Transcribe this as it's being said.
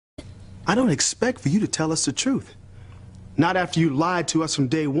I don't expect for you to tell us the truth. Not after you lied to us from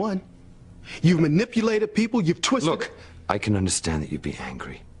day one. You've manipulated people, you've twisted... Look, I can understand that you'd be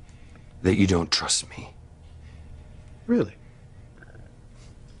angry. That you don't trust me. Really?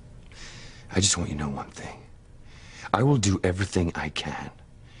 I just want you to know one thing. I will do everything I can,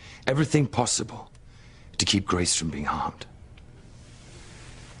 everything possible, to keep Grace from being harmed.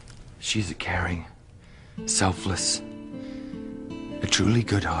 She's a caring, selfless, a truly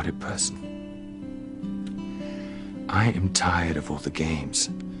good-hearted person. I am tired of all the games,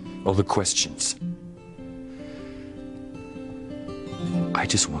 all the questions. I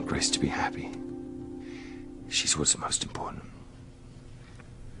just want Grace to be happy. She's what's most important.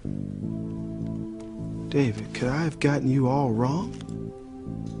 David, could I have gotten you all wrong?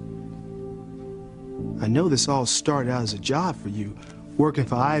 I know this all started out as a job for you, working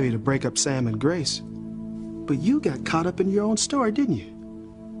for Ivy to break up Sam and Grace. But you got caught up in your own story, didn't you?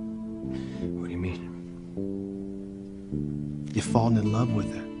 What do you mean? You've fallen in love with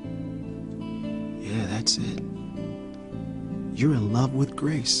her. Yeah, that's it. You're in love with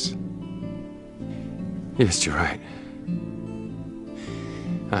Grace. Yes, you're right.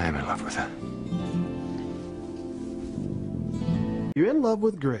 I am in love with her. You're in love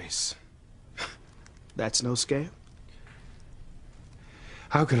with Grace. That's no scam.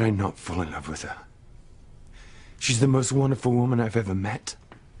 How could I not fall in love with her? She's the most wonderful woman I've ever met.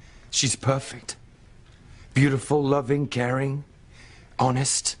 She's perfect. Beautiful, loving, caring,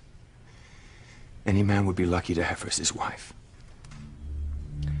 honest. Any man would be lucky to have her as his wife.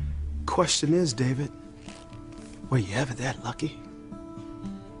 Question is, David, were you ever that lucky?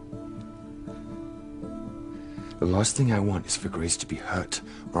 The last thing I want is for Grace to be hurt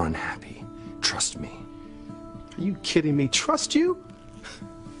or unhappy. Trust me. Are you kidding me? Trust you?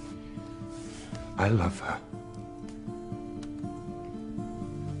 I love her.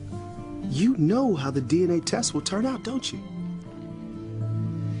 You know how the DNA test will turn out, don't you?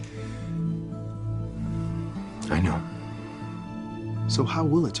 I know. So how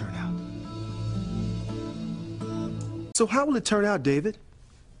will it turn out? So how will it turn out, David?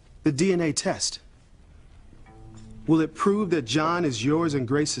 The DNA test. Will it prove that John is yours and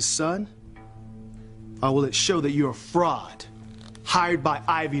Grace's son? Or will it show that you're a fraud, hired by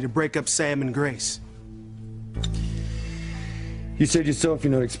Ivy to break up Sam and Grace? You said yourself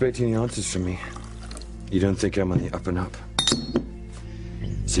you're not expecting any answers from me. You don't think I'm on the up and up.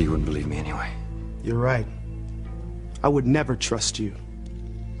 So you wouldn't believe me anyway. You're right. I would never trust you.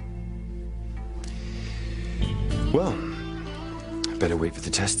 Well, I better wait for the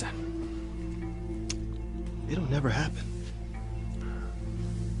test then. It'll never happen.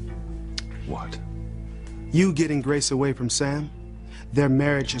 What? You getting Grace away from Sam, their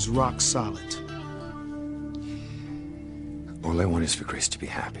marriage is rock solid. All I want is for Grace to be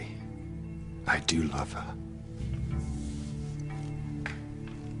happy. I do love her.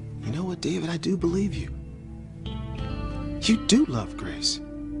 You know what, David? I do believe you. You do love Grace.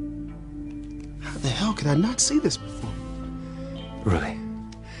 How the hell could I not see this before? Really?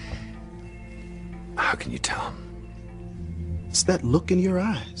 How can you tell? It's that look in your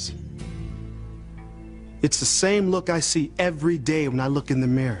eyes. It's the same look I see every day when I look in the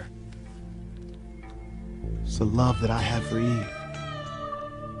mirror. It's the love that I have for Eve.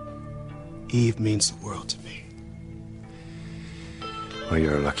 Eve means the world to me. Well,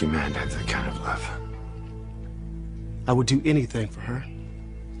 you're a lucky man to have that kind of love. I would do anything for her.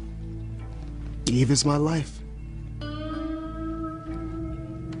 Eve is my life.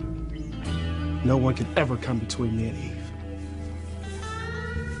 No one can ever come between me and Eve.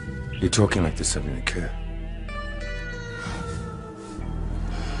 You're talking like there's something that could.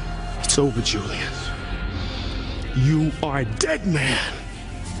 It's over, Julian. You are a dead man.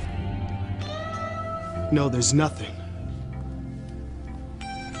 No, there's nothing.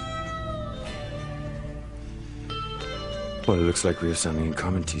 Well, it looks like we have something in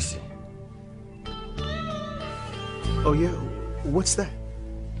common, TC. Oh, yeah? What's that?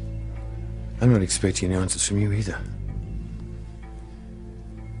 I'm not expecting any answers from you either.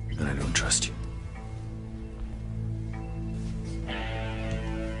 And I don't trust you.